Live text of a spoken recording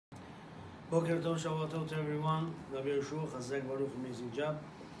Boker Tov, Shavua Tov to everyone. Rabbi Yeshua, Chazak Baruch, amazing job.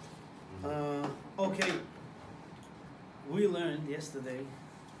 Okay, we learned yesterday,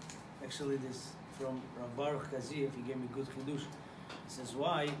 actually this from Rav Baruch Kaziev, he gave me good Kaddish. He says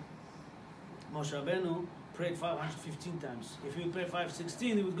why Moshe Rabbeinu prayed 515 times. If he would pray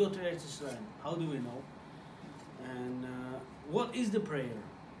 516, he would go to Eretz Yisrael. How do we know? And what is the prayer?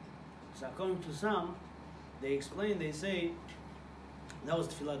 So according to some, they explain, they say, that was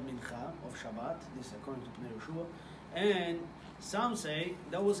Tfilat Mincha of Shabbat, this according to Pnei Yeshua. And some say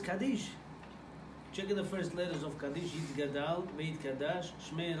that was Kaddish. Check the first letters of Kaddish, It Gadal, Beit Kaddash,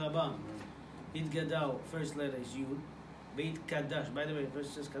 Shmei Rabban. It Gadal, first letter is Yud. Beit Kaddash, by the way,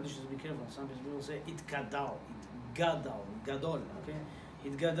 first says Kaddish, be careful. Some people say It Gadal, It Gadal, Gadol, okay?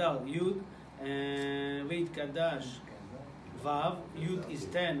 It Gadal, Yud, and Beit Kaddash, Vav. Yud is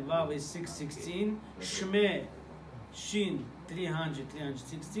 10, Vav is 616, Shmei, Shin 300,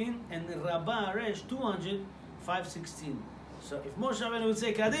 316, and Rabbah Resh 200, 516. So if Moshe Rabbeinu would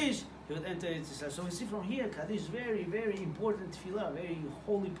say Kaddish, he would enter Eretz Yisrael. So we see from here, Kaddish is very, very important tefillah, very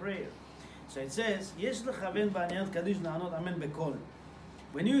holy prayer. So it says, Yesh lechaven ba'aniyat Kaddish la'anot amen bekol.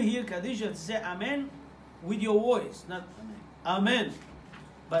 When you hear Kaddish, you have to say amen with your voice, not amen. Amen.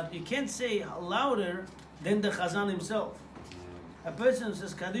 But you can't say louder than the Chazan himself. A person who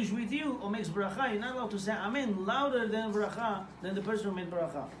says Kaddish with you or makes bracha, you're not allowed to say Amen louder than bracha, than the person who made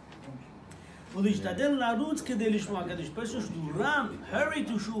bracha. Person should run, hurry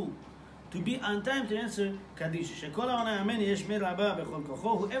to shul, to be on time to answer Kaddish. Whoever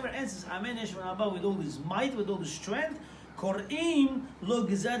answers Amen yesh merabah with all his might, with all his strength, Kor'im lo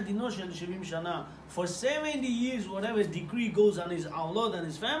gizar dino shel 70 shana. For 70 years, whatever decree goes on his avlod and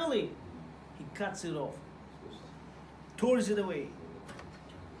his family, he cuts it off. Tours it away.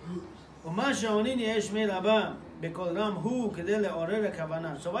 So why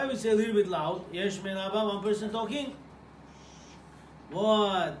we say a little bit loud? Yesh merabah, one person talking.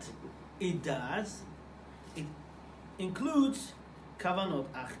 What it does, it includes kavanot.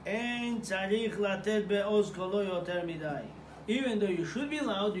 Even though you should be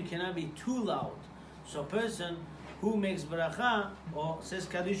loud, you cannot be too loud. So a person who makes bracha or says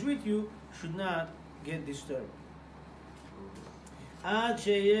Kaddish with you should not get disturbed.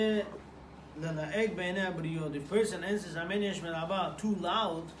 The person answers Amen yesh merabah too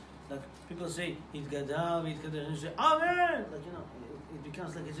loud, like people say it gadal, it kaddish, and you say Amen, like it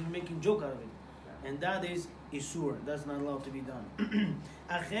becomes like as if you're making a joke out of it, and that is isur. That's not allowed to be done. You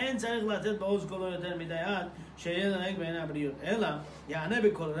have to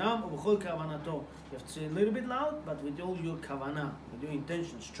say a little bit loud, but with all your kavanah, with your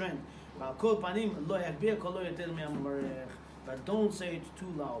intention, strength. But don't say it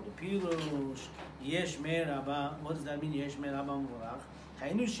too loud. Pirush yesh merabah. What does that mean? Yesh merabah murach.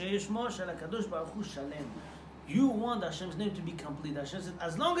 Haynu sheyesh mo shel HaKadosh Baruch Hu shalem. You want Hashem's name to be complete. Hashem said,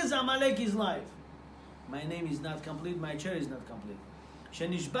 as long as Amalek is live, my name is not complete. My chair is not complete.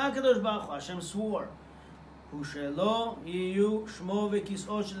 Shenishba HaKadosh Baruch Hu. Hashem swore. Hu shelo yiyu shmo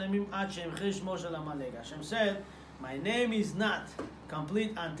vekis'o shelemim ad she'emche shmo shel Amalek. Hashem said, my name is not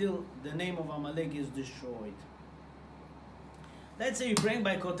complete until the name of Amalek is destroyed. Let's say you're praying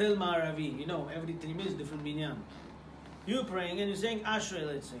by Kotel Ma'aravi. You know, every 3 minutes, different minyan. You're praying and you're saying Ashrei,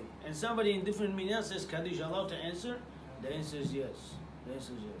 let's say. And somebody in different minyan says Kaddish, allowed to answer? The answer is yes. The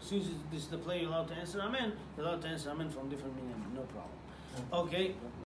answer is yes. Since this is the play, you're allowed to answer Amen. You're allowed to answer Amen from different minyan. No problem. Okay.